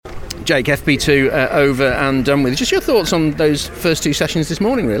Jake, FP2 over and done with. Just your thoughts on those first 2 sessions this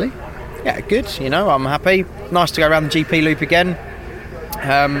morning, really? Yeah, good. I'm happy. Nice to go around the GP loop again.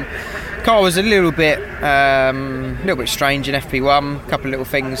 Car was a little bit strange in FP1. A couple of little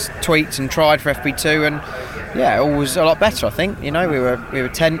things tweaked and tried for FP2, and yeah, all was a lot better. I think. We were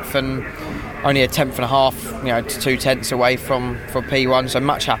 10th and only a 10th and a half, to 2 tenths away from P1, so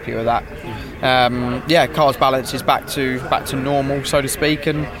much happier with that. Car's balance is back to normal, so to speak,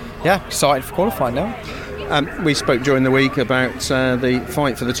 and yeah, excited for qualifying now. We spoke during the week about the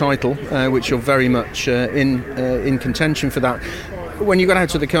fight for the title, which you're very much in contention for that. When you got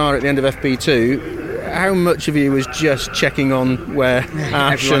out of the car at the end of FP2, how much of you was just checking on where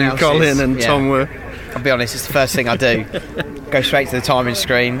Ash and Colin and Tom were? I'll be honest, it's the first thing I do. Go straight to the timing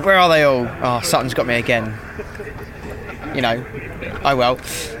screen. Where are they all? Oh, Sutton's got me again. Oh well.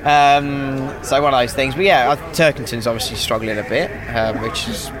 So one of those things. But yeah, Turkington's obviously struggling a bit, which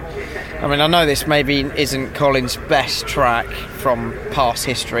is... I know this maybe isn't Colin's best track from past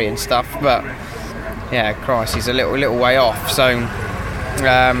history and stuff, but yeah, Christ, he's a little way off. So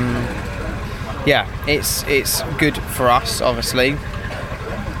it's good for us, obviously.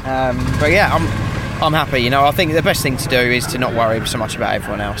 But yeah, I'm happy. I think the best thing to do is to not worry so much about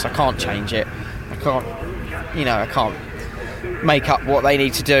everyone else. I can't change it. I can't make up what they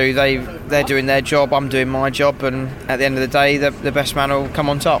need to do. They're doing their job, I'm doing my job, and at the end of the day, the best man will come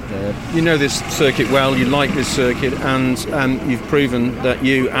on top. You know this circuit well, you like this circuit, and you've proven that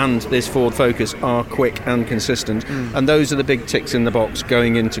you and this Ford Focus are quick and consistent, and those are the big ticks in the box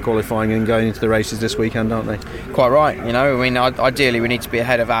going into qualifying and going into the races this weekend, aren't they? Quite right. Ideally we need to be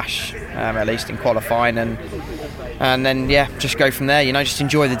ahead of Ash, at least in qualifying, and then just go from there. Just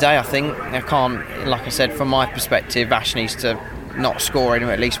enjoy the day. I think I can't, like I said, from my perspective, Ash needs to not score in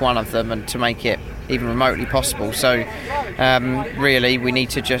at least one of them and to make it even remotely possible. So really we need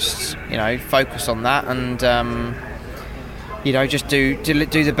to just focus on that and just do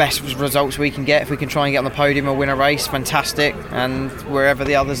the best results we can get. If we can try and get on the podium or win a race, fantastic, and wherever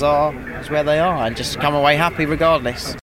the others are is where they are, and just come away happy regardless.